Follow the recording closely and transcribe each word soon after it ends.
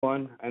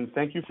everyone, and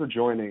thank you for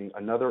joining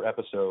another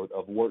episode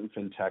of Wharton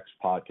FinTech's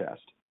podcast.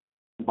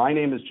 My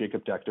name is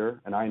Jacob Dechter,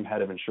 and I am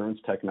Head of Insurance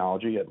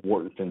Technology at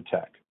Wharton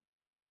FinTech.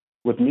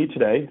 With me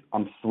today,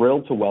 I'm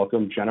thrilled to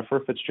welcome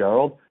Jennifer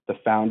Fitzgerald, the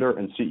founder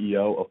and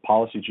CEO of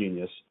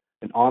PolicyGenius,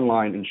 an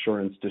online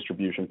insurance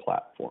distribution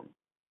platform.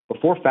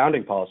 Before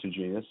founding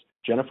PolicyGenius,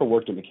 Jennifer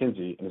worked at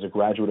McKinsey and is a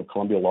graduate of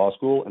Columbia Law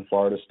School and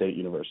Florida State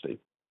University.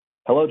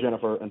 Hello,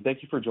 Jennifer, and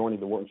thank you for joining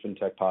the Wharton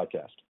FinTech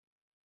podcast.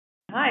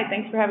 Hi,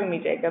 thanks for having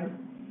me, Jacob.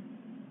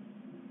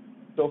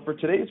 So for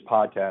today's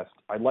podcast,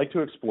 I'd like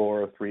to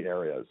explore three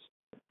areas: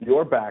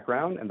 your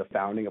background and the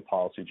founding of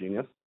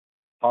PolicyGenius,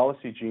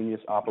 PolicyGenius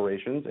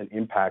operations and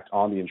impact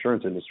on the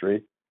insurance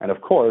industry, and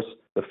of course,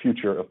 the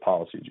future of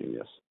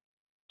PolicyGenius.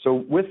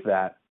 So with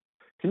that,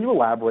 can you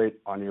elaborate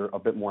on a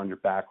bit more on your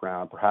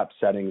background, perhaps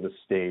setting the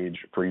stage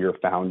for your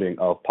founding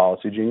of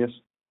PolicyGenius?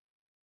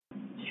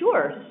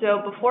 Sure.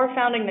 So before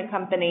founding the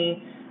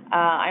company,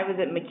 I was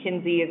at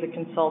McKinsey as a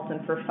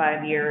consultant for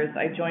 5 years.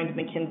 I joined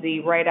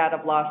McKinsey right out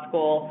of law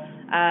school,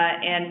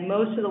 and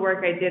most of the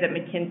work I did at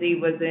McKinsey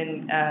was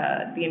in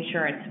the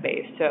insurance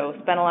space. So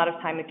spent a lot of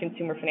time in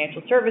consumer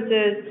financial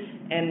services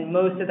and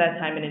most of that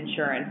time in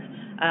insurance,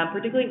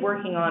 particularly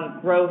working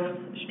on growth,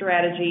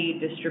 strategy,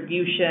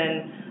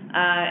 distribution,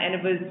 and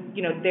it was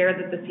there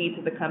that the seeds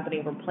of the company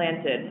were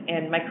planted.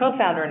 And my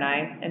co-founder and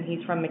I, and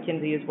he's from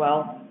McKinsey as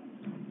well,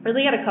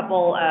 really had a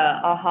couple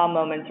aha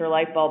moments or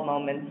light bulb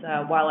moments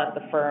while at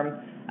the firm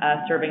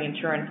serving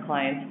insurance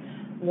clients.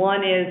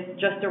 One is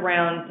just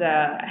around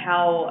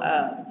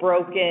how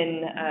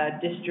broken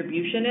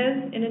distribution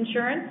is in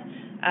insurance.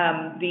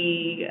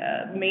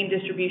 The main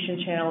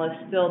distribution channel is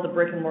still the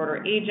brick and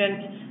mortar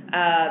agent.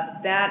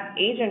 That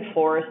agent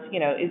force,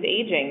 is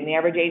aging. The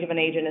average age of an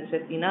agent is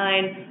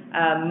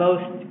 59.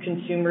 Most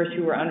consumers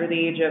who are under the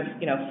age of,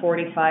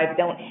 45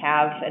 don't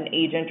have an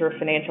agent or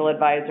financial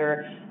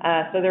advisor.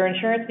 So their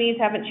insurance needs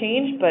haven't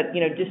changed, but,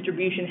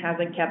 distribution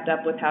hasn't kept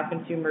up with how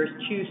consumers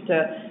choose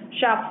to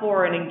shop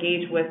for and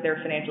engage with their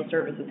financial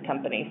services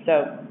company.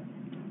 So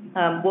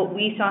what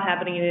we saw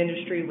happening in the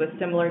industry was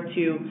similar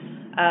to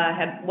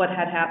what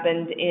had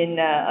happened in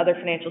other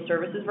financial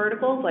services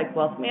verticals like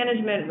wealth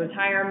management,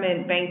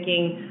 retirement,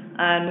 banking,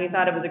 and we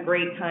thought it was a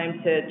great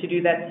time to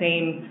do that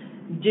same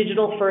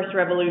digital-first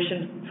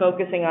revolution,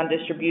 focusing on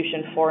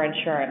distribution for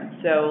insurance.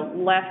 So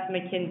left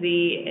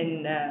McKinsey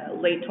in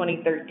late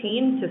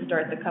 2013 to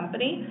start the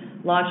company,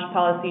 launched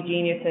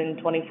PolicyGenius in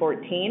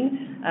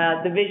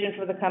 2014. The vision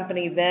for the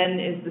company then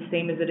is the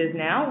same as it is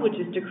now, which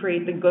is to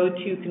create the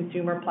go-to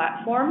consumer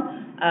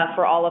platform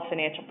for all of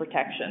financial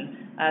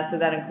protection. So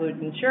that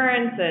includes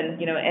insurance and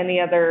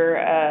any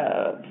other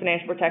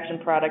financial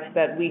protection products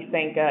that we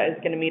think is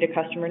going to meet a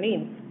customer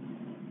needs.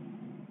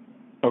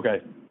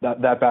 Okay.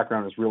 That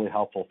background is really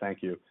helpful.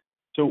 Thank you.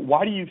 So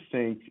why do you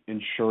think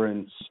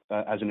insurance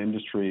as an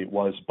industry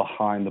was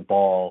behind the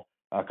ball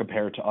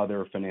compared to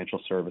other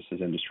financial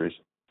services industries?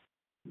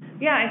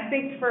 Yeah, I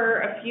think for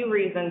a few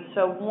reasons.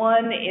 So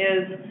one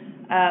is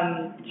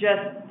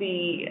just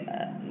the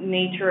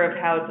nature of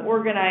how it's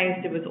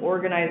organized. It was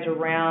organized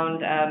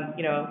around,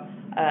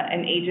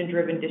 an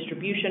agent-driven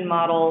distribution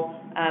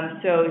model.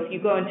 So if you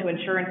go into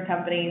insurance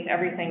companies,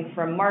 everything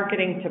from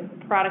marketing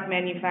to product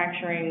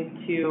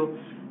manufacturing to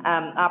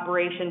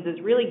operations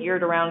is really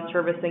geared around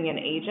servicing an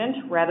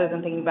agent rather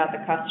than thinking about the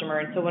customer.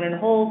 And so when a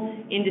whole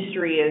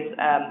industry is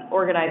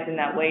organized in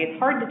that way, it's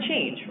hard to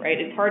change,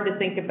 right? It's hard to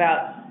think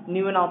about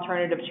new and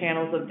alternative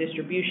channels of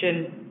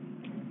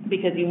distribution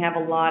because you have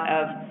a lot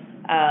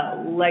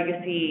of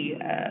legacy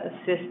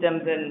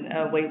systems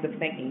and ways of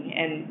thinking.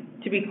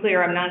 And to be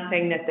clear, I'm not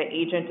saying that the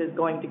agent is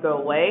going to go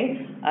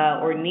away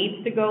or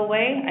needs to go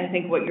away. I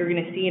think what you're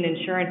going to see in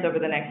insurance over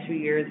the next few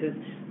years is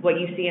what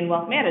you see in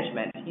wealth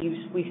management.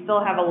 We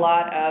still have a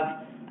lot of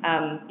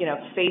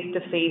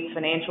face-to-face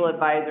financial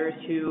advisors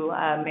who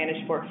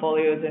manage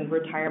portfolios and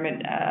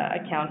retirement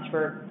accounts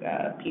for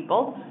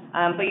people.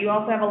 But you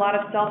also have a lot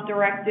of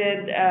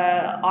self-directed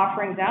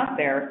offerings out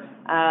there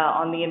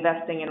on the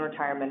investing and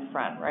retirement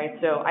front, right?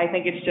 So I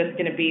think it's just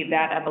going to be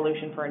that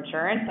evolution for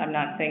insurance. I'm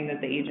not saying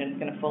that the agent's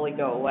going to fully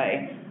go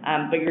away,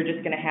 but you're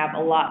just going to have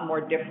a lot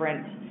more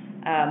different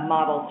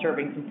models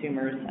serving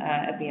consumers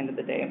at the end of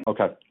the day.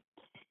 Okay.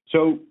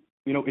 So,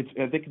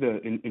 I think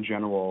in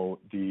general,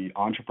 the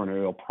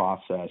entrepreneurial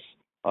process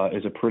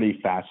is a pretty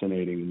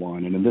fascinating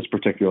one. And in this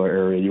particular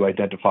area, you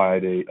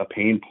identified a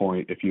pain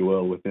point, if you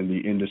will, within the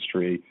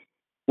industry.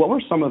 What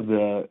were some of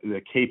the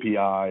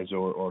KPIs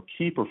or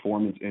key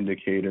performance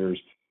indicators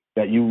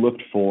that you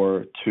looked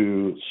for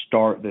to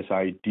start this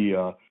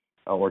idea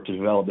or to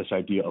develop this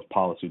idea of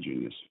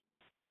PolicyGenius?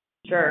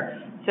 Sure.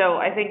 So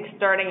I think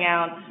starting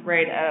out,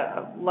 right,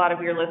 a lot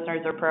of your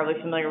listeners are probably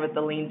familiar with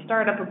the lean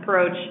startup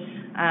approach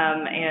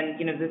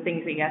and, the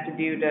things that you have to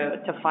do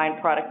to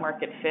find product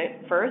market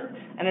fit first.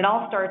 And it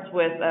all starts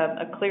with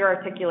a clear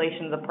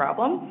articulation of the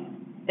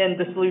problem and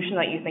the solution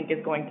that you think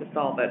is going to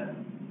solve it.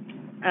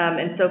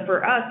 And so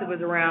for us, it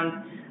was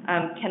around,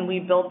 can we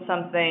build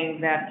something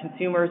that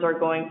consumers are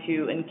going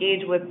to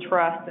engage with,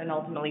 trust, and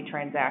ultimately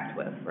transact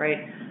with, right?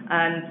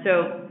 And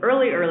so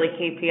early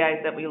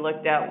KPIs that we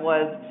looked at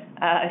was,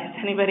 is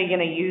anybody going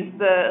to use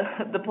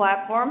the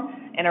platform,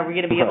 and are we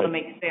going to be able to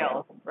make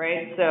sales,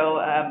 right? So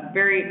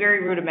very,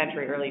 very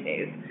rudimentary early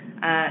days.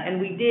 And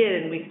we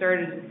did, and we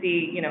started to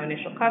see,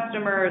 initial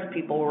customers,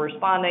 people were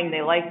responding,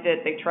 they liked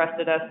it, they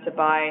trusted us to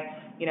buy,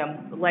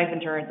 life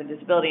insurance and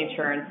disability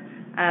insurance.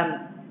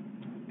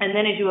 And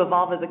then as you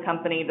evolve as a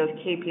company, those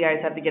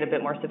KPIs have to get a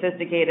bit more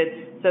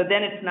sophisticated. So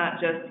then it's not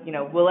just,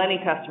 will any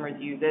customers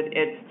use it?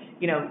 It's,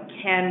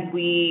 can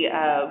we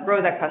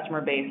grow that customer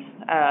base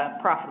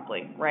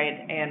profitably, right?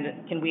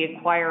 And can we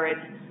acquire it?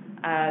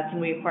 Can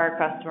we acquire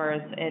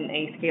customers in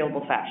a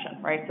scalable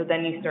fashion, right? So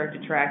then you start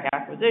to track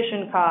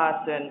acquisition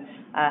costs and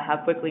how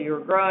quickly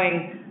you're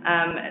growing.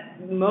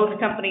 Most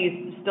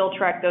companies still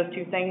track those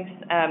two things,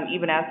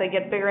 even as they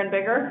get bigger and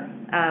bigger,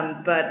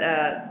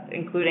 but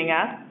including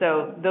us.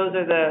 So those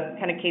are the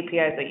kind of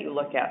KPIs that you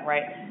look at,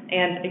 right?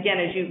 And again,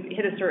 as you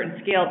hit a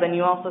certain scale, then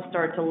you also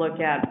start to look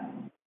at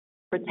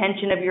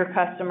retention of your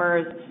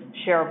customers,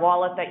 share of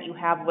wallet that you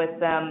have with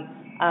them,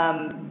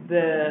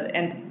 the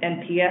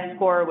NPS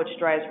score, which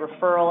drives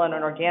referral and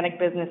an organic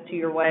business to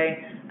your way.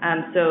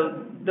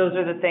 So those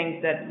are the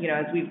things that,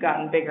 as we've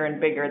gotten bigger and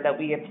bigger, that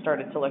we have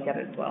started to look at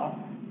as well.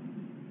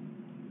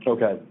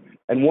 Okay.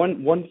 And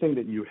one thing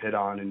that you hit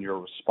on in your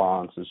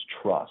response is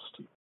trust.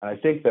 And I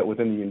think that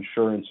within the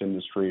insurance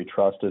industry,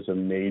 trust is a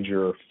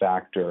major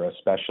factor,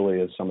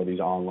 especially as some of these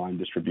online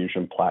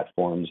distribution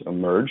platforms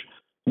emerge.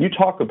 Can you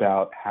talk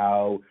about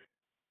how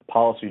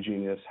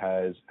Policygenius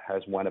has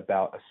went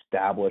about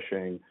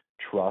establishing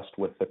trust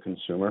with the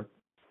consumer?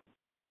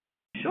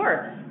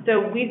 Sure.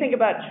 So we think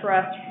about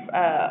trust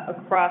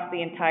across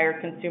the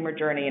entire consumer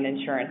journey in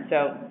insurance.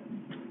 So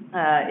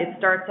it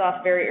starts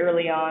off very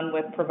early on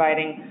with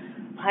providing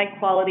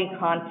high-quality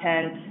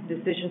content,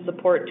 decision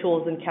support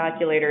tools, and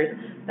calculators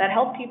that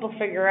help people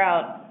figure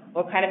out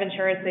what kind of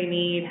insurance they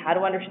need, how to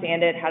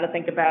understand it, how to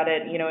think about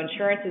it.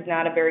 Insurance is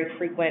not a very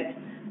frequent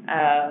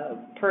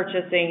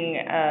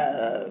purchasing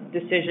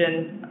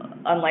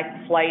decision, unlike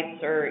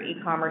flights or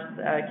e-commerce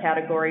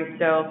categories.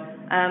 So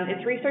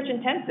it's research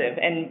intensive.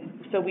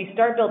 And so we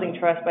start building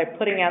trust by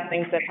putting out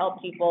things that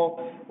help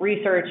people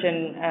research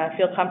and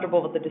feel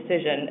comfortable with the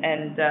decision.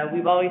 And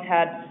we've always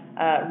had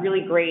a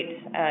really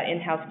great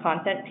in-house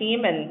content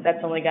team, and that's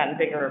only gotten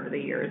bigger over the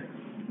years.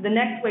 The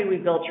next way we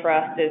build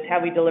trust is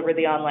how we deliver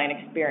the online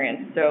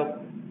experience. So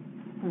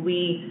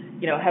we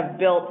have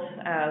built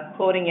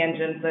quoting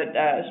engines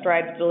that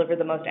strive to deliver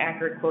the most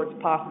accurate quotes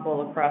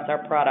possible across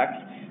our products.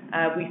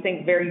 We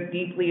think very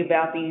deeply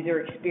about the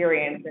user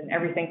experience and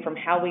everything from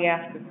how we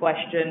ask a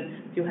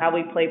question to how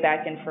we play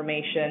back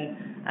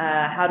information.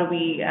 How do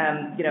we,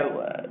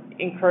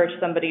 encourage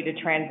somebody to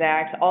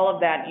transact? All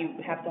of that, you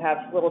have to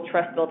have little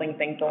trust-building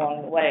things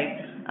along the way.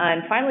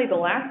 And finally, the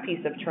last piece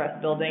of trust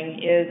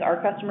building is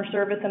our customer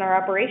service and our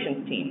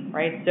operations team,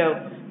 right? So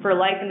for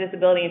life and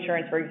disability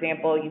insurance, for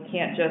example, you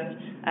can't just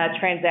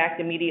transact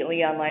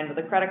immediately online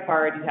with a credit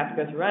card. You have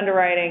to go through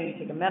underwriting,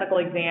 you take a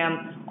medical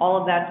exam. All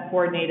of that's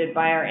coordinated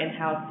by our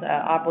in-house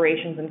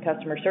operations and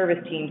customer service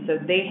team. So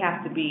they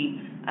have to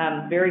be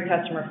very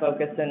customer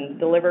focused and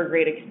deliver a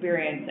great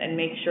experience and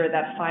make sure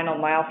that final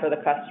mile for the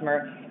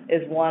customer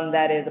is one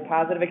that is a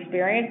positive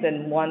experience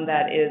and one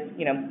that is,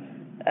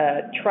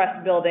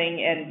 trust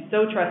building, and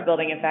so trust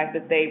building, in fact,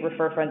 that they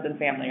refer friends and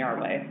family our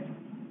way.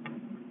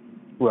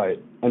 Right.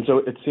 And so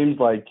it seems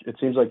like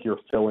you're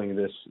filling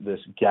this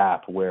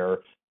gap where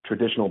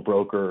traditional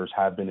brokers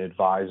have been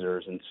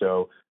advisors, and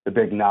so the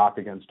big knock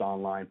against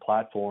online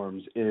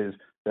platforms is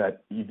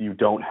that you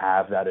don't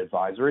have that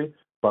advisory.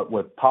 But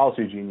what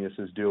Policygenius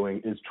is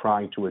doing is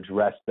trying to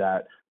address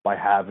that by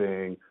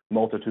having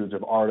multitudes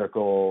of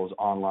articles,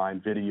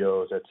 online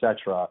videos, et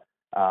cetera,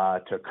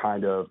 to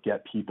kind of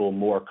get people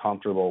more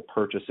comfortable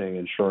purchasing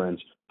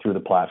insurance through the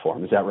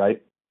platform. Is that right?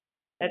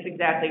 That's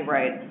exactly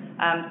right.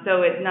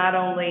 So it not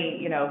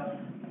only,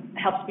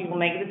 helps people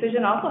make a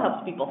decision, also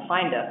helps people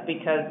find us,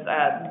 because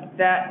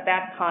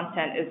that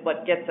content is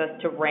what gets us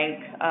to rank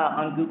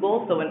on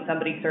Google. So when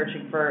somebody's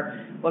searching for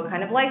what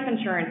kind of life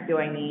insurance do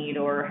I need,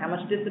 or how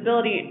much does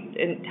disability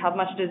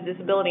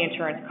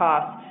insurance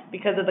cost,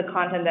 because of the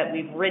content that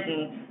we've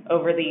written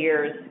over the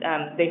years,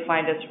 they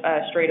find us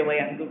straight away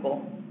on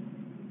Google.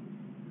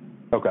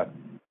 Okay.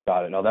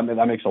 Got it. No,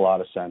 that makes a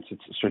lot of sense. It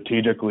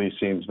strategically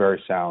seems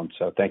very sound,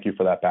 so thank you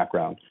for that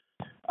background.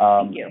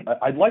 Thank you.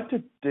 I'd like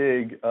to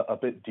dig a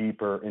bit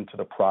deeper into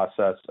the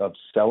process of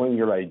selling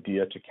your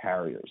idea to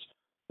carriers.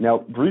 Now,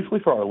 briefly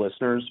for our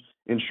listeners,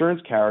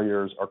 insurance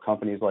carriers are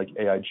companies like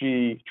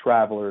AIG,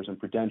 Travelers, and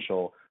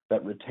Prudential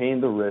that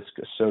retain the risk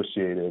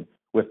associated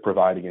with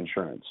providing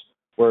insurance,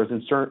 whereas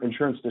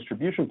insurance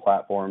distribution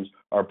platforms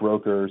are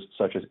brokers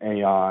such as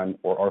Aon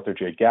or Arthur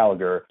J.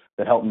 Gallagher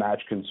that help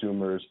match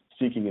consumers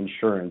seeking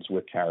insurance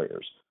with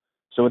carriers.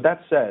 So with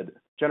that said,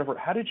 Jennifer,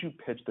 how did you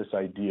pitch this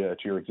idea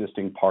to your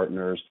existing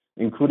partners,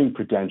 including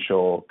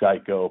Prudential,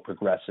 Geico,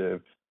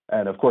 Progressive,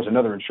 and of course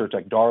another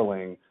insurtech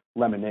darling,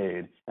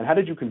 Lemonade. And how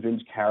did you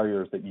convince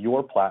carriers that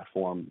your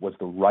platform was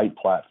the right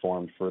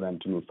platform for them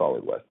to move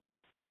forward with?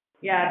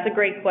 Yeah, it's a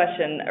great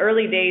question.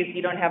 Early days,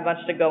 you don't have much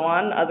to go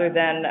on other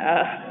than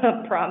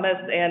promise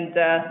and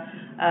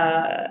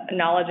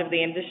knowledge of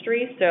the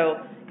industry. So,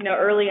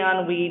 early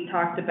on we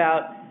talked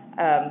about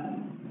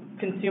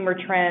consumer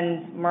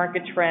trends,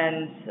 market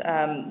trends,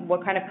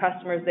 what kind of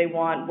customers they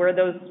want, where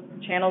those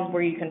channels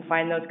where you can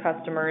find those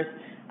customers.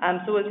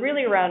 So it was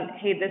really around,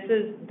 hey, this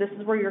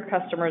is where your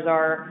customers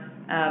are.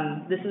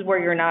 This is where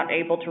you're not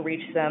able to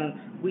reach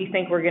them. We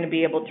think we're going to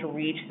be able to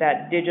reach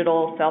that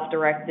digital,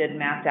 self-directed,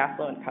 mass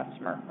affluent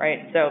customer,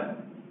 right? So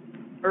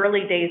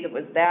early days it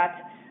was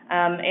that.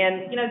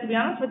 And to be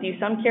honest with you,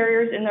 some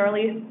carriers in the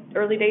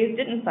early days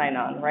didn't sign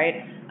on, right?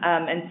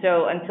 And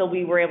so until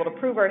we were able to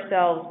prove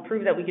ourselves,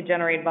 prove that we could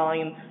generate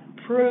volume,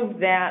 prove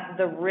that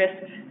the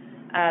risk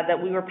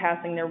that we were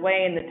passing their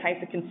way and the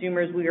types of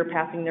consumers we were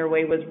passing their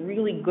way was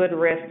really good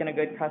risk and a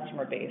good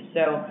customer base.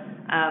 So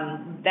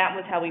that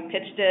was how we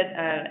pitched it.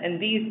 And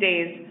these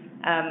days,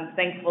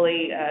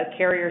 thankfully,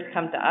 carriers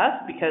come to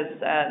us because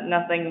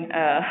nothing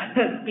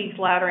speaks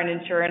louder in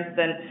insurance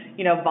than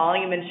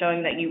volume and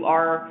showing that you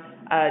are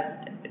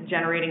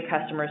generating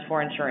customers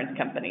for insurance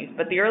companies.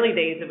 But the early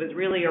days, it was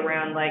really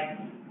around like,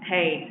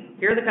 hey,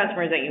 here are the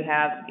customers that you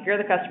have, here are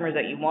the customers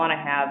that you want to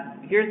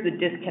have, here's the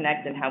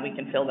disconnect and how we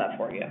can fill that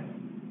for you.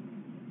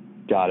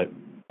 Got it.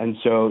 And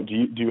so do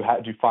you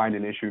find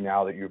an issue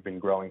now that you've been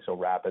growing so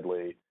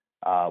rapidly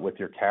with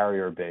your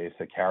carrier base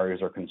that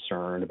carriers are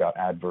concerned about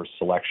adverse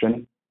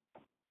selection?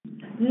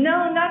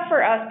 No, not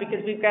for us,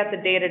 because we've got the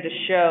data to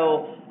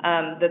show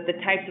that the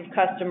types of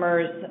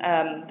customers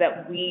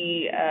that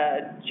we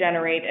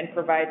generate and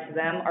provide to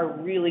them are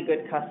really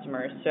good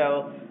customers.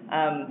 So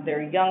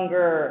they're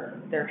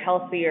younger, they're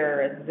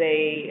healthier,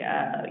 they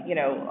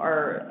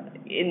are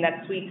in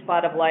that sweet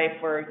spot of life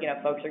where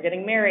folks are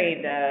getting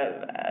married,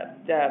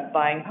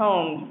 buying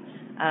homes,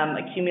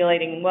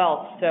 accumulating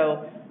wealth.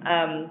 So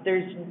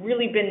there's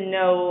really been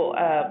no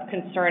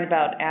concern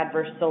about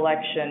adverse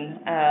selection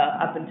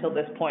up until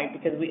this point,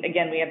 because we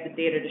have the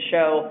data to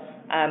show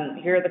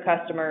here are the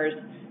customers,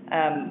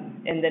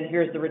 and then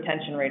here's the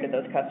retention rate of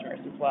those customers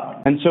as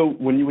well. And so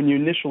when you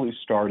initially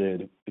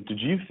started, did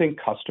you think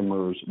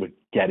customers would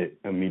get it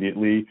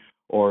immediately,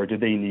 or did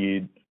they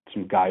need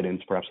some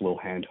guidance, perhaps a little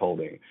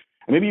hand-holding?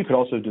 And maybe you could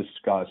also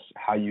discuss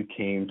how you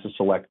came to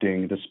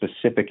selecting the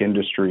specific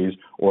industries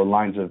or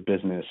lines of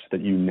business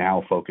that you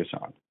now focus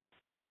on.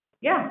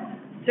 Yeah.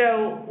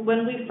 So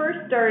when we first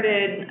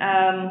started,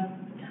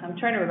 I'm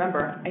trying to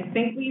remember. I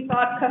think we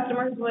thought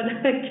customers would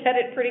get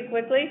it pretty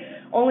quickly,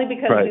 only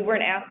because we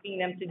weren't asking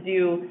them to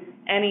do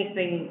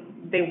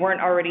anything they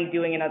weren't already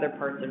doing in other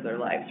parts of their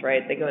lives,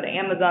 right? They go to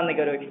Amazon, they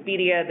go to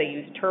Expedia, they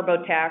use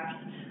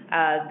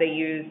TurboTax, they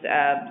use,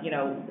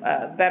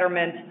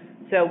 Betterment.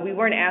 So we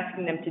weren't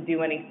asking them to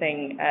do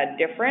anything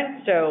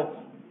different. So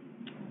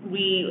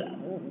we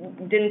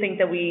didn't think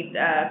that we'd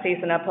face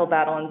an uphill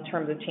battle in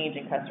terms of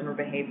changing customer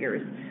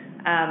behaviors.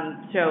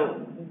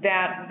 So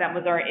that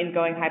was our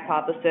ingoing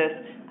hypothesis.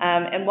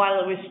 And while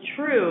it was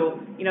true,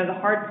 the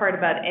hard part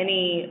about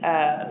any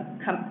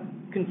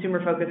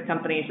consumer-focused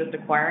company is just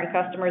acquiring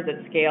customers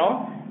at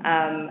scale.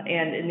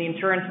 And in the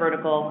insurance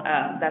vertical,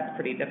 that's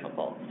pretty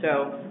difficult.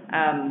 So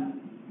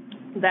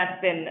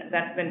that's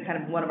been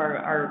kind of one of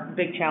our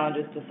big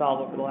challenges to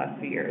solve over the last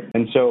few years.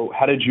 And so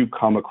how did you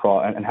come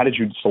across, and how did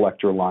you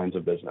select your lines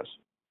of business?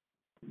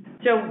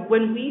 So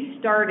when we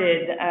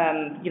started,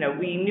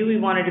 we knew we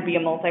wanted to be a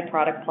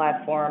multi-product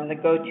platform, the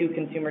go-to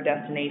consumer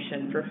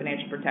destination for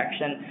financial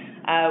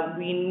protection.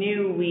 We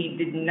knew we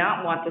did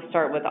not want to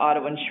start with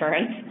auto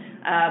insurance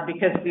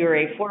because we were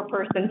a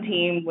 4-person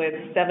team with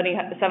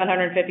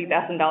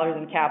 $750,000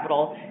 in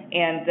capital,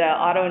 and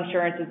auto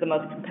insurance is the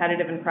most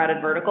competitive and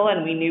crowded vertical,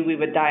 and we knew we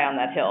would die on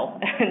that hill.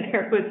 And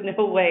there was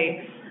no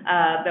way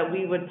that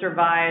we would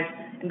survive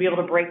and be able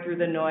to break through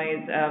the noise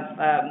of,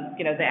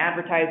 the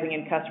advertising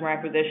and customer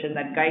acquisition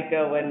that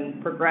Geico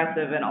and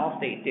Progressive and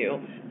Allstate do.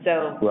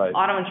 So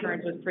auto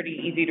insurance was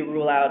pretty easy to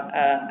rule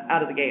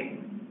out of the gate.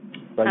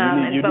 But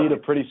you need a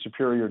pretty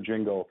superior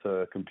jingle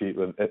to compete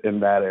with in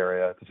that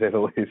area, to say the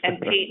least.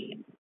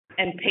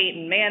 And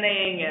Peyton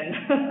Manning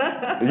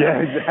and yeah,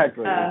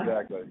 exactly.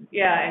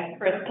 Yeah, and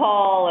Chris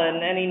Paul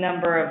and any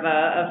number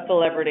of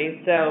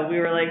celebrities. So we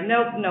were like,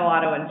 nope, no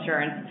auto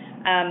insurance.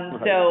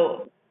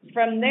 So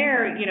from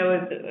there,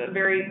 it's a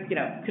very,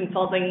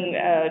 consulting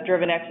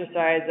driven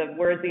exercise of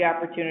where's the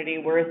opportunity,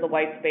 where is the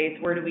white space,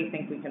 where do we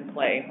think we can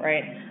play,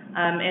 right?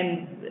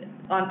 And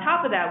on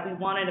top of that, we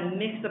wanted to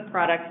mix the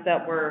products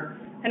that were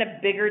kind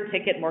of bigger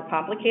ticket, more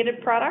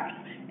complicated products,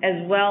 as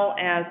well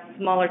as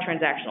smaller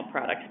transactional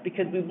products,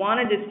 because we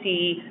wanted to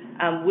see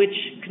which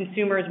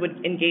consumers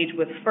would engage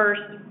with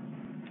first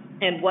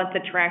and what the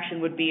traction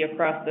would be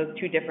across those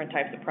two different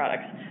types of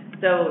products.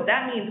 So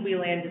that means we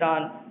landed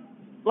on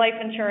life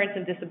insurance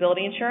and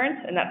disability insurance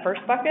in that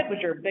first bucket,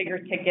 which are bigger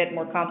ticket,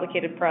 more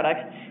complicated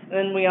products. And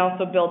then we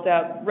also built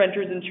out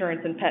renters insurance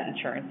and pet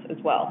insurance as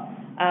well.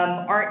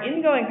 Our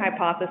ingoing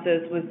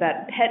hypothesis was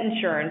that pet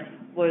insurance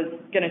was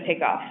going to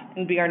take off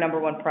and be our number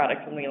one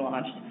product when we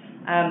launched.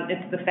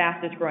 It's the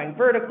fastest growing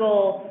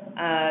vertical.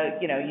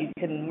 You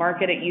can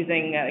market it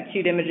using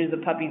cute images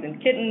of puppies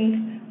and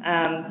kittens.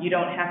 You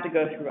don't have to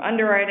go through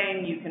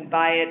underwriting. You can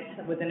buy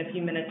it within a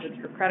few minutes with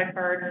your credit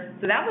card.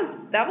 So that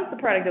was the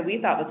product that we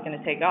thought was going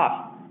to take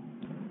off.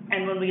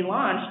 And when we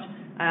launched,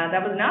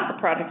 that was not the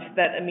product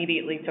that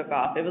immediately took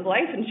off. It was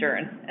life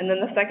insurance. And then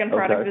the second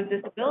product was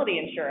disability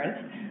insurance,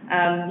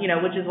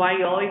 which is why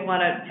you always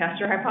want to test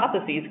your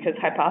hypotheses, because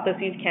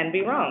hypotheses can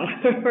be wrong,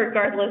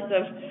 regardless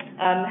of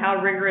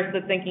how rigorous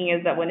the thinking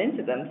is that went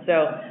into them.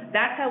 So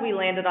that's how we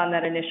landed on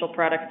that initial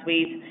product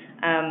suite.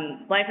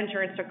 Life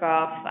insurance took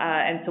off,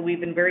 and so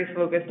we've been very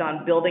focused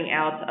on building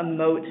out a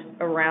moat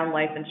around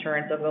life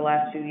insurance over the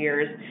last few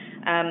years.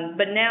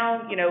 But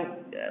now,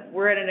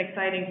 we're at an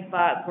exciting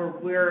spot where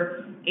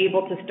we're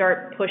able to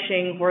start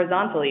pushing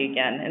horizontally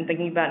again and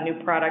thinking about new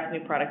product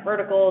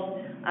verticals.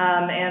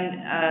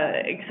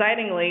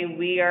 Excitingly,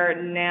 we are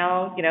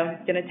now,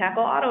 going to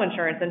tackle auto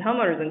insurance and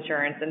homeowners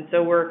insurance. And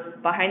so we're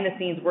behind the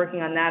scenes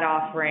working on that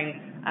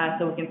offering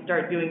so we can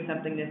start doing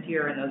something this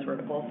year in those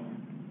verticals.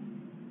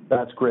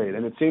 That's great.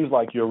 And it seems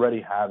like you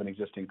already have an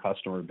existing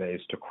customer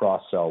base to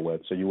cross-sell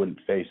with, so you wouldn't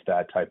face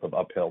that type of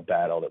uphill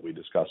battle that we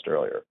discussed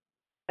earlier.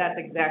 That's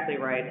exactly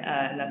right,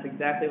 and that's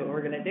exactly what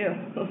we're going to do.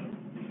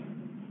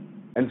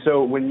 And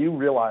so when you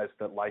realized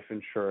that life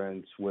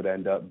insurance would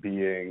end up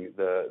being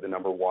the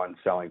number one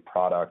selling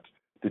product,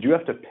 did you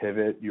have to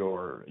pivot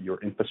your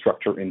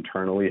infrastructure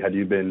internally? Had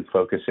you been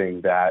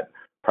focusing that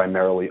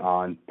primarily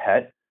on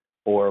pet,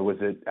 or was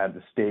it at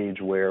the stage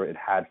where it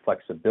had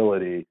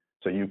flexibility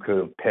so you could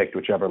have picked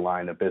whichever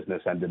line of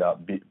business ended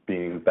up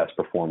being the best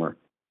performer?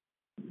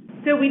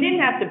 So we didn't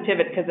have to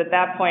pivot because at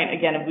that point,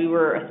 again, we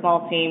were a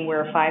small team. We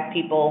were 5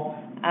 people,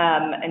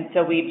 and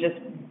so we just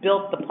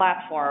built the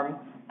platform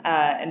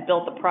and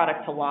built the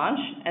product to launch.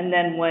 And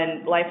then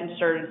when life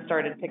insurance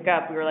started to pick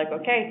up, we were like,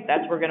 okay,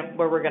 that's where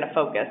we're gonna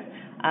focus.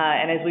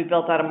 And as we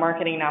built out a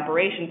marketing and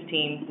operations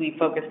team, we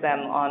focused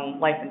them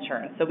on life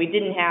insurance. So we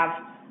didn't have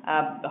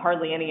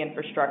hardly any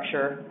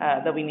infrastructure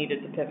that we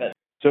needed to pivot.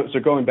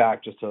 So going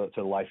back just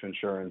to life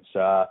insurance,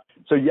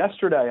 so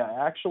yesterday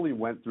I actually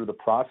went through the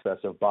process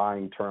of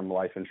buying term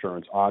life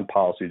insurance on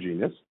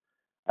PolicyGenius,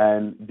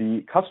 and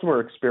the customer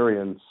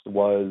experience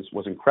was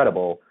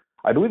incredible.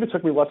 I believe it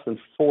took me less than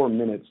 4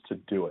 minutes to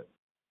do it.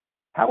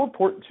 How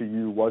important to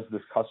you was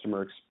this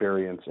customer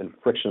experience and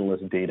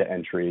frictionless data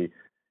entry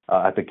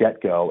at the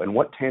get-go, and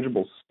what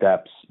tangible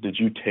steps did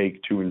you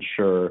take to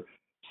ensure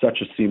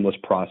such a seamless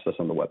process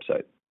on the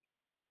website?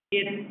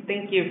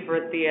 Thank you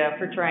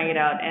for trying it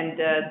out. And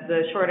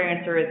the short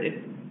answer is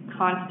it's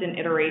constant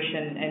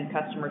iteration and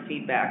customer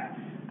feedback.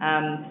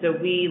 So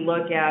we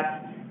look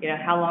at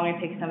how long it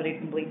takes somebody to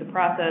complete the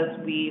process.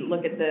 We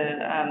look at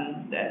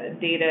the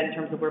data in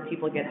terms of where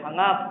people get hung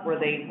up, where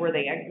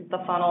they exit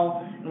the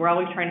funnel, and we're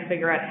always trying to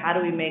figure out how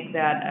do we make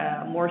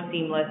that more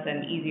seamless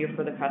and easier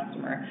for the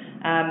customer.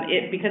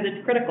 Because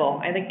it's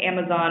critical. I think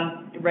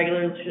Amazon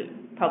regularly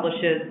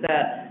publishes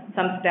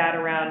some stat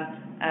around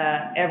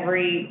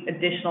every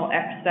additional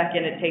X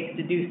second it takes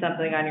to do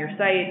something on your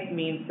site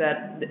means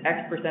that the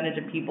X percentage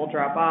of people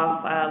drop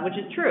off, which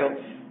is true.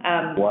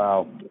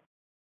 Wow.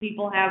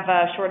 People have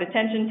short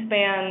attention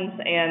spans,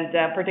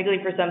 and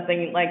particularly for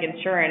something like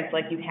insurance,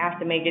 you have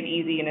to make it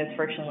easy and as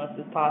frictionless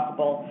as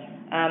possible,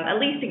 at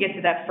least to get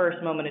to that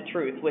first moment of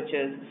truth, which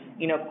is,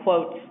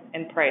 quotes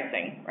and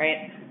pricing,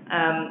 right?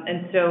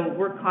 And so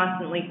we're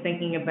constantly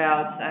thinking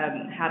about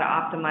how to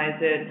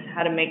optimize it,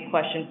 how to make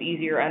questions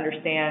easier to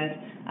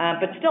understand,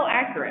 but still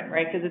accurate,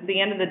 right? Because at the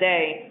end of the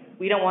day,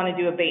 we don't want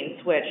to do a bait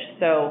and switch.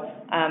 So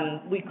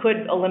we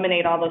could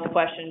eliminate all those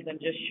questions and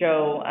just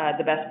show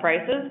the best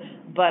prices,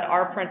 but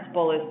our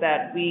principle is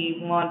that we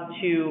want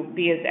to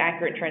be as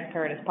accurate and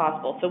transparent as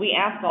possible. So we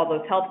ask all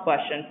those health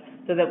questions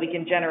so that we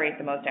can generate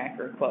the most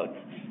accurate quotes.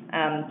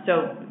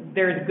 So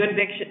there's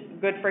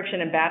good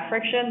friction and bad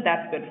friction.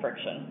 That's good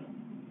friction.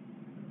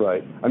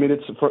 Right. I mean,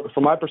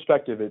 from my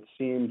perspective, it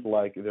seemed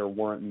like there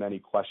weren't many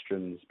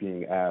questions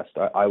being asked.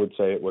 I would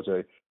say it was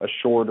a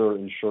shorter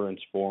insurance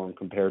form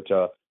compared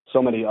to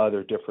so many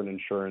other different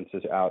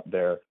insurances out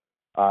there.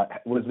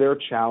 Was there a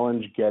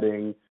challenge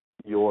getting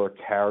your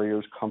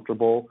carriers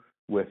comfortable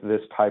with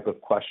this type of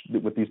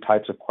question, with these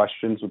types of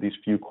questions, with these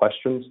few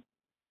questions?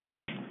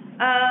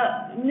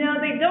 No,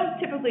 they don't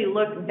typically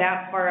look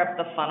that far up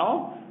the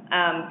funnel.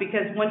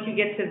 Because once you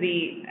get to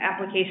the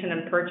application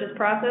and purchase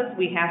process,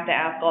 we have to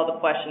ask all the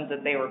questions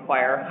that they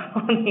require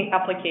on the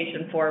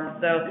application form.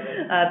 So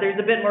there's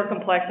a bit more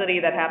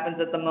complexity that happens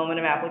at the moment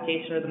of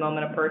application or the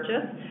moment of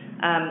purchase,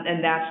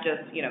 and that's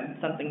just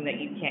something that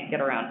you can't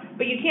get around.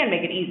 But you can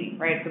make it easy,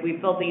 right? So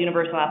we've built a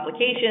universal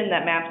application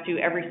that maps to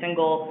every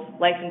single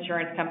life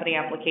insurance company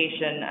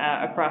application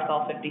across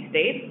all 50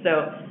 states.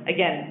 So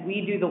again,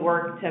 we do the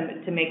work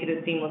to make it as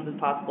seamless as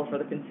possible for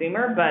the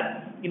consumer.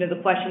 But the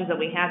questions that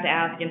we have to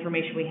ask,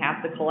 information we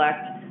have to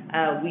collect,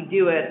 we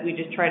do it. We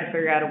just try to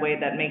figure out a way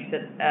that makes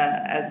it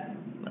as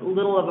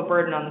little of a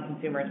burden on the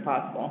consumer as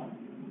possible.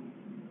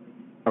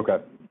 Okay,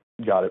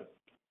 got it.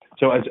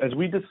 So as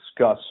we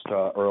discussed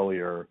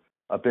earlier,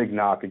 a big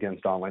knock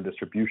against online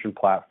distribution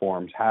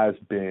platforms has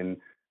been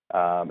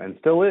and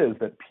still is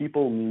that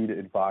people need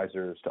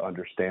advisors to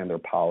understand their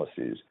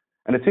policies.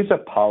 And it seems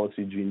that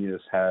Policy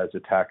Genius has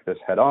attacked this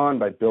head on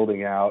by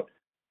building out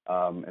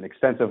an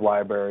extensive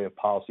library of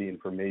policy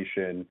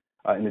information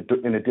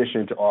in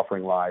addition to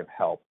offering live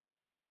help.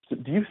 So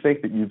do you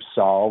think that you've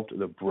solved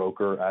the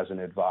broker as an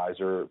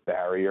advisor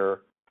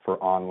barrier for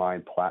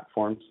online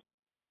platforms?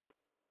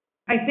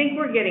 I think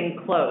we're getting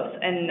close,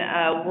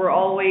 and we're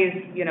always,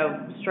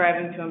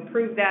 striving to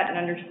improve that and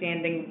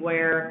understanding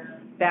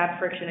where that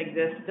friction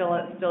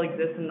still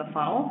exists in the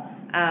funnel.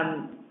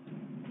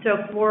 So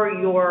for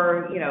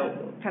your,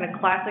 kind of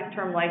classic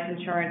term life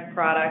insurance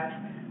product,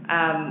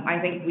 I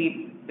think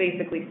we've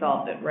basically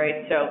solved it,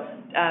 right? So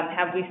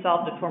have we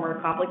solved it for more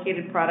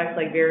complicated products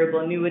like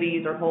variable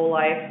annuities or whole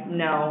life?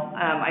 No.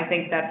 I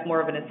think that's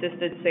more of an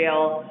assisted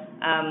sale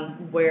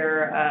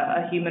where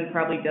a human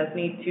probably does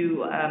need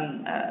to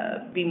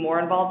be more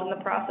involved in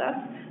the process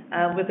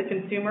with the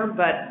consumer.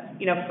 But,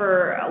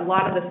 for a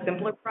lot of the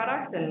simpler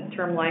products, and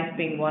term life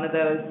being one of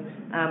those,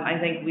 I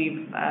think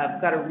we've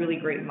got a really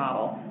great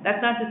model.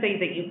 That's not to say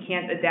that you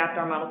can't adapt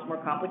our model to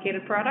more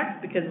complicated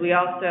products, because we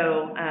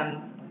also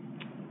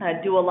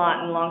do a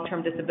lot in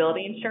long-term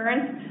disability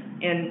insurance.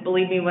 And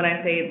believe me when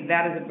I say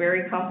that is a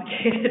very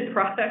complicated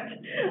product,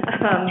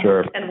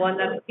 Sure. and one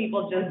that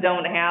people just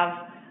don't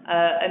have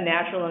a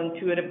natural and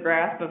intuitive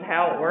grasp of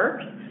how it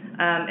works,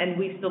 and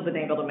we've still been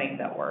able to make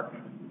that work.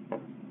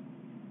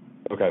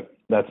 Okay,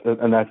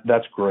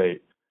 that's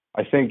great.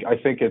 I think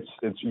it's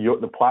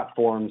the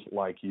platforms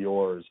like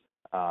yours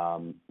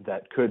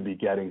that could be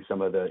getting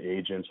some of the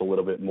agents a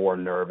little bit more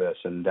nervous,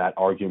 and that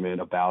argument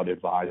about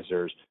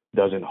advisors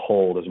doesn't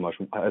hold as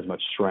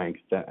much strength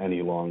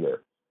any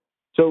longer.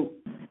 So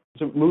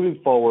moving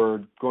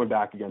forward, going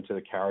back again to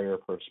the carrier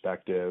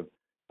perspective,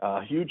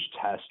 a huge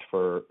test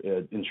for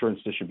insurance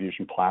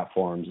distribution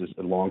platforms is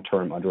the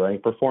long-term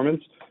underwriting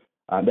performance.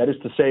 That is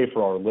to say,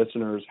 for our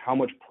listeners, how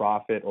much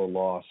profit or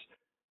loss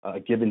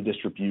given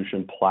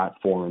distribution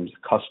platforms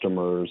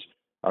customers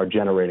are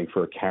generating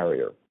for a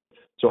carrier.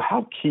 So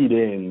how keyed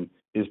in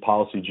is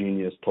Policy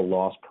Genius to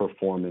loss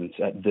performance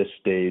at this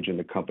stage in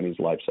the company's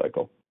life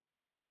cycle?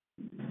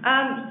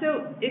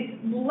 So it's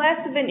less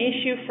of an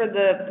issue for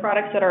the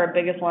products that are our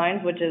biggest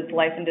lines, which is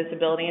life and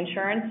disability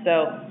insurance.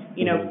 So,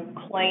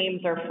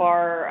 claims are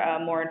far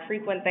more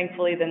infrequent,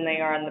 thankfully, than they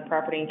are on the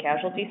property and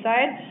casualty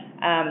side.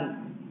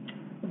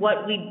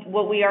 What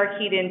we are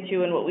keyed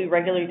into and what we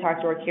regularly talk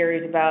to our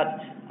carriers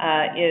about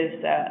is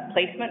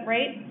placement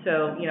rate.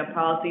 So,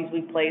 policies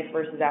we place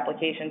versus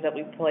applications that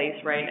we place,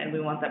 right? And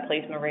we want that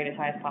placement rate as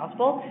high as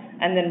possible.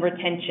 And then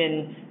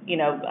retention,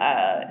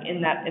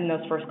 in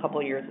those first couple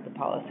of years of the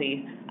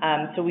policy.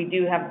 So we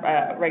do have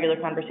regular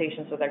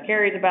conversations with our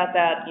carriers about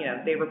that.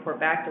 They report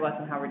back to us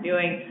on how we're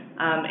doing,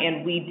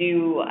 and we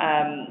do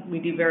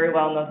very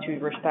well in those two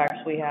respects.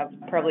 We have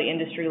probably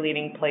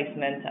industry-leading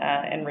placement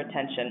and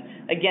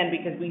retention. Again,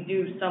 because we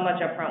do so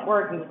much upfront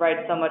work and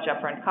provide so much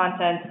upfront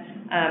content,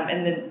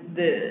 and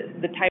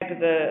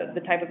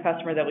the type of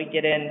customer that we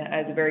get in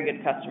is a very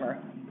good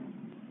customer.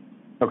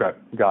 Okay,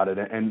 got it.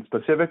 And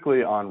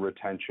specifically on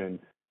retention,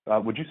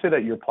 would you say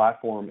that your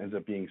platform ends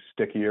up being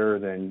stickier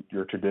than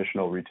your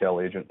traditional retail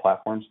agent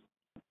platforms?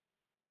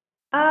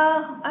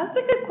 That's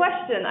a good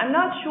question. I'm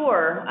not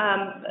sure,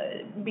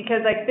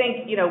 because I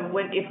think,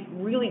 if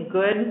really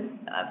good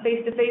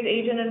face-to-face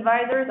agent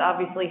advisors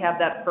obviously have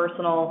that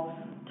personal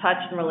touch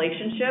and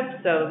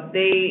relationship, so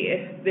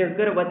if they're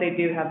good at what they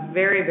do, have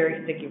very,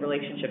 very sticky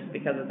relationships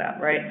because of that,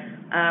 right?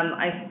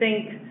 I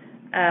think,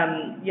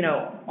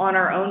 on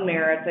our own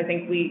merits, I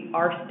think we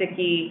are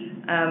sticky.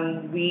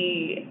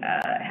 We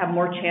have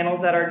more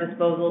channels at our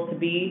disposal to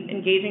be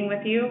engaging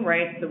with you,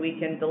 right? So we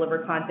can deliver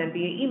content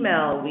via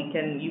email. You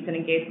can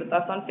engage with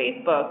us on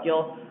Facebook.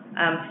 You'll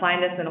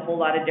find us in a whole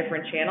lot of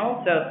different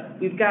channels. So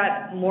we've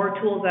got more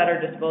tools at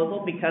our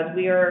disposal because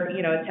we are,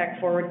 a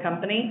tech-forward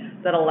company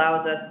that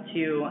allows us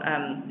to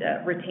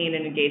retain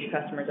and engage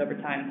customers over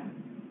time.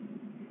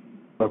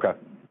 Okay.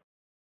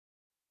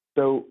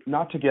 So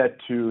not to get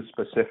too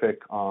specific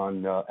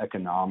on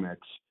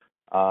economics,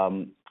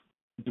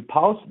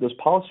 does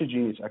Policy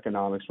Genius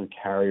economics from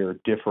carrier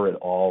differ at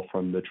all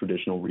from the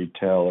traditional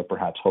retail or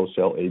perhaps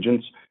wholesale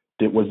agents?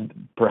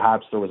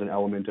 Perhaps there was an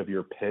element of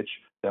your pitch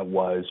that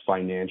was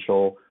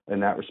financial in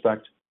that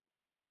respect?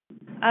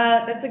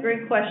 That's a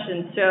great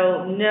question.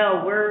 So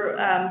no, we're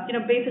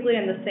basically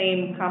in the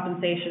same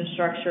compensation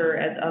structure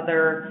as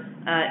other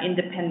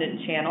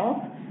independent channels.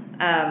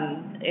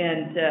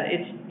 And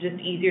it's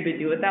just easier to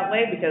do it that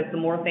way because the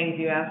more things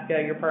you ask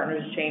your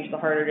partners to change, the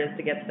harder it is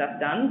to get stuff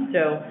done.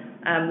 So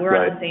we're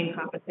Right. on the same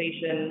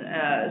compensation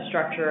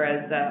structure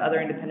as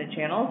other independent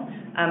channels,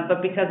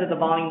 but because of the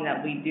volume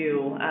that we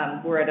do,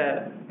 we're at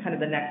a kind of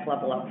the next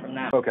level up from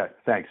that. Okay,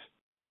 thanks.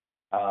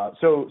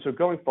 So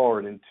going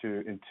forward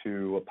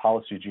into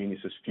Policy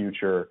Genius's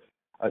future,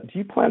 do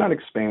you plan on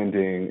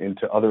expanding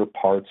into other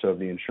parts of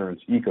the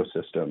insurance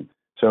ecosystem?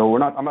 So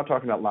I'm not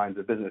talking about lines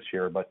of business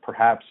here, but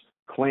perhaps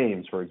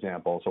claims, for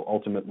example. So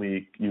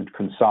ultimately, you'd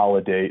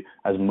consolidate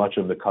as much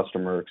of the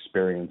customer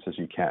experience as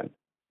you can.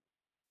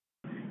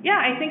 Yeah,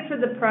 I think for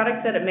the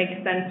products that it makes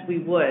sense, we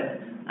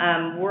would.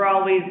 We're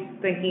always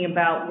thinking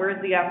about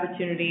where's the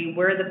opportunity,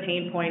 where are the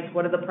pain points,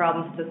 what are the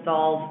problems to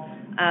solve.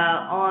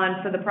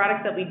 For the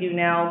products that we do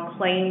now,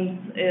 claims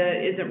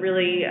isn't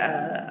really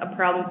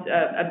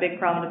a big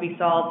problem to be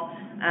solved.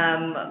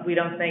 We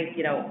don't think,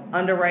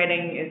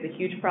 underwriting is a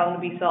huge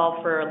problem to be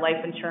solved for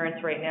life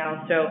insurance right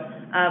now. So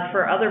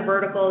for other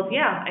verticals,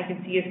 yeah, I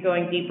can see us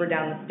going deeper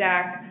down the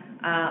stack.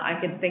 I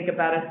could think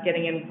about us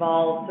getting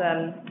involved,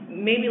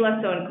 maybe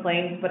less so in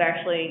claims, but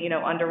actually,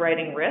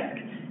 underwriting risk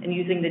and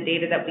using the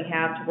data that we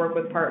have to work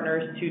with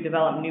partners to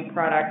develop new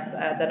products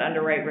that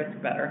underwrite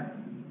risk better.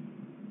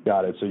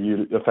 Got it. So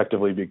you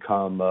effectively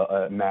become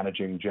a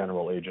managing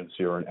general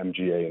agency or an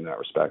MGA in that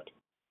respect.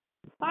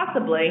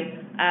 Possibly.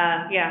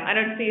 Yeah, I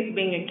don't see us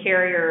being a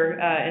carrier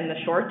in the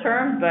short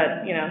term,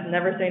 but,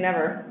 never say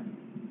never.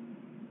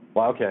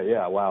 Well, okay,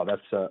 yeah, wow,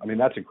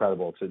 that's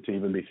incredible to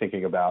even be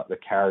thinking about the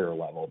carrier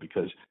level,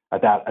 because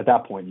at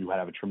that point you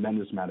have a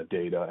tremendous amount of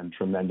data and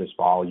tremendous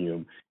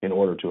volume in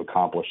order to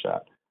accomplish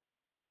that.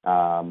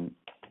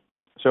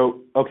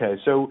 So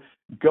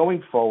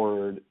going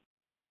forward,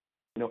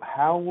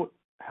 how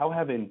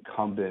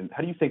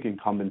do you think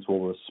incumbents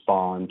will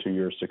respond to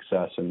your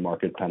success in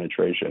market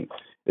penetration?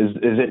 Is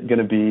it going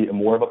to be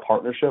more of a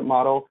partnership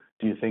model?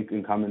 Do you think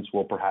incumbents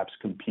will perhaps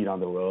compete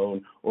on their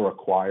own or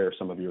acquire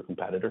some of your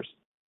competitors?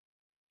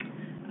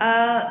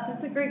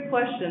 That's a great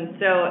question.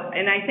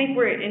 And I think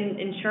we're in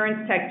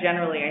insurance tech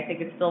generally. I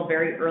think it's still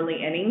very early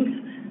innings,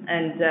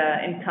 and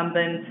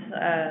incumbents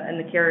and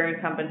the carrier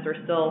incumbents are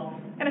still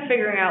kind of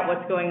figuring out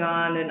what's going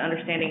on and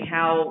understanding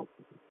how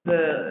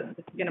this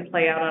is going to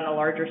play out on a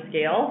larger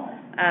scale.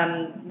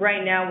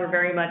 Right now, we're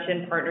very much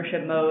in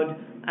partnership mode.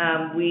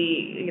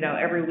 We,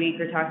 every week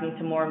are talking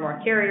to more and more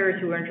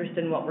carriers who are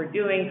interested in what we're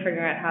doing,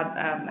 figuring out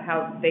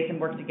how they can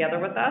work together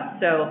with us.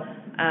 So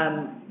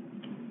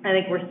I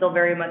think we're still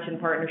very much in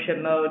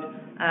partnership mode.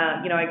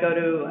 I go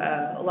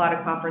to a lot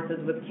of conferences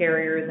with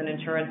carriers and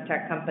insurance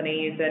tech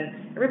companies,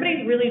 and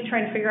everybody's really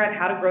trying to figure out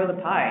how to grow the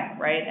pie,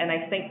 right? And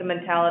I think the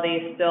mentality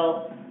is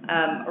still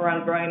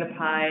around growing the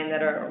pie, and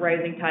that a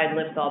rising tide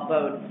lifts all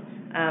boats,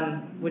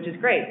 which is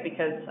great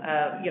because,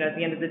 at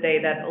the end of the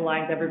day, that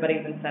aligns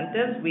everybody's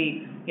incentives.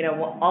 We,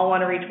 all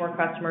want to reach more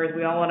customers.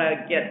 We all want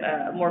to get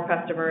more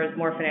customers,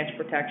 more financial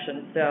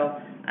protection. So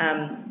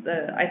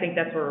I think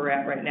that's where we're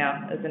at right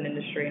now as an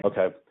industry.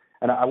 Okay.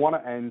 And I want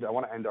to end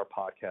our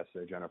podcast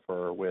today,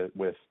 Jennifer,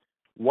 with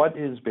what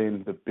has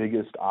been the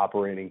biggest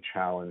operating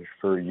challenge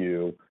for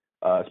you,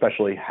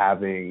 especially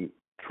having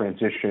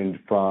transitioned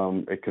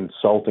from a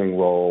consulting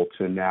role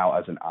to now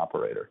as an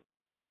operator?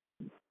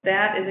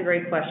 That is a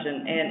great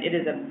question, and it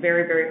is a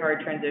very, very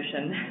hard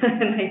transition.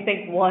 And I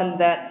think one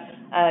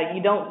that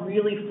you don't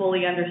really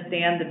fully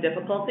understand the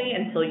difficulty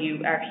until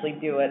you actually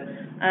do it.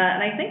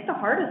 And I think the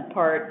hardest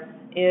part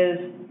is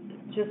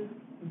just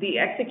the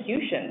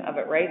execution of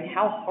it, right?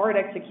 How hard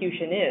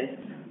execution is.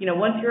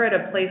 Once you're at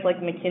a place like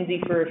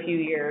McKinsey for a few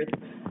years,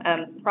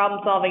 problem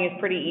solving is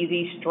pretty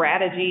easy.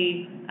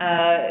 Strategy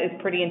is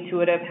pretty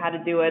intuitive how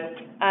to do it.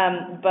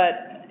 But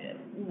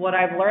what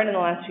I've learned in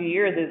the last few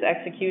years is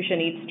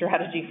execution eats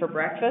strategy for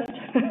breakfast.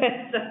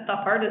 It's just the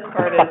hardest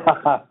part is,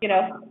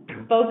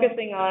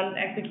 focusing on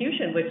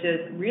execution, which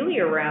is really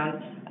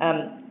around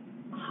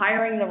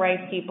hiring the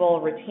right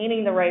people,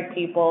 retaining the right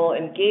people,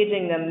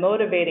 engaging them,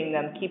 motivating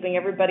them, keeping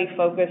everybody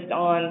focused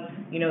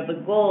on,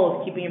 the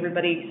goals, keeping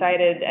everybody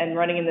excited and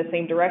running in the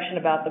same direction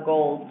about the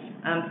goals,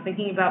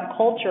 thinking about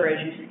culture as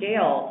you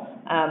scale,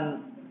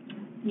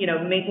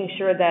 making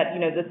sure that,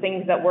 the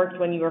things that worked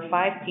when you were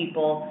 5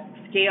 people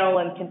scale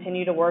and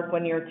continue to work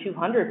when you're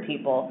 200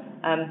 people.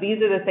 These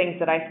are the things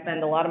that I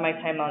spend a lot of my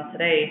time on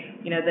today,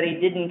 that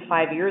I didn't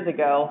 5 years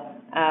ago,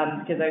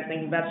 because I was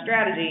thinking about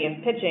strategy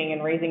and pitching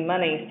and raising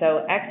money.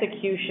 So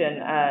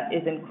execution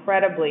is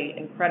incredibly,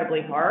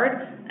 incredibly hard,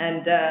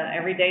 and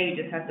every day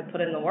you just have to put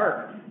in the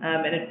work.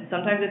 And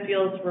sometimes it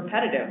feels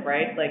repetitive,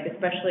 right? Like,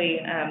 especially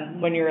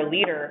when you're a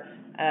leader,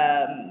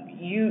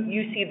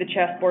 you see the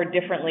chessboard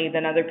differently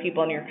than other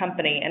people in your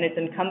company, and it's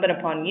incumbent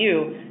upon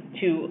you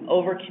to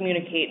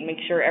over-communicate and make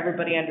sure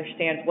everybody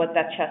understands what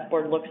that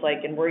chessboard looks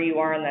like and where you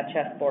are on that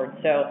chessboard.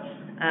 So,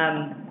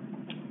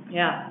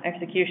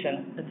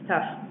 execution. It's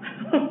tough.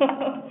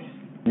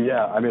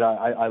 Yeah,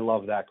 I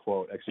love that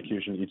quote.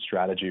 Execution eats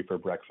strategy for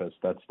breakfast.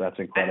 That's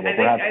incredible.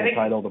 Perhaps we'll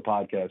title the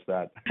podcast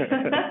that.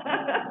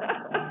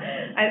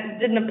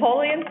 Did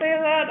Napoleon say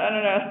that? I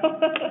don't know.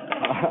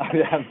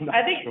 I'm not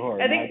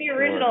sure. I think the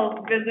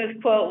original business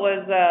quote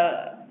was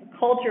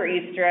culture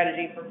eats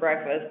strategy for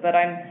breakfast,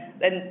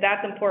 and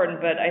that's important,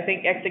 but I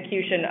think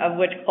execution, of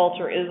which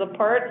culture is a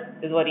part,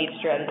 is what eats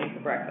strategy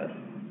for breakfast.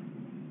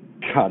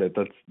 Got it.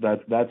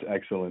 That's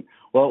excellent.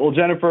 Well,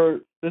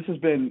 Jennifer, this has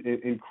been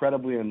an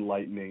incredibly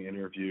enlightening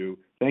interview.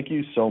 Thank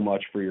you so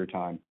much for your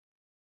time.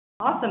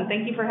 Awesome.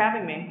 Thank you for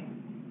having me.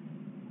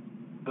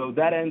 So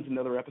that ends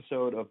another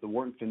episode of the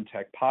Wharton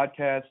FinTech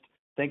podcast.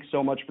 Thanks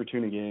so much for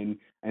tuning in,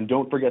 and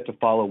don't forget to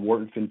follow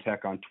Wharton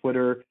FinTech on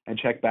Twitter and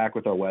check back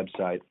with our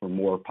website for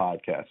more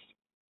podcasts.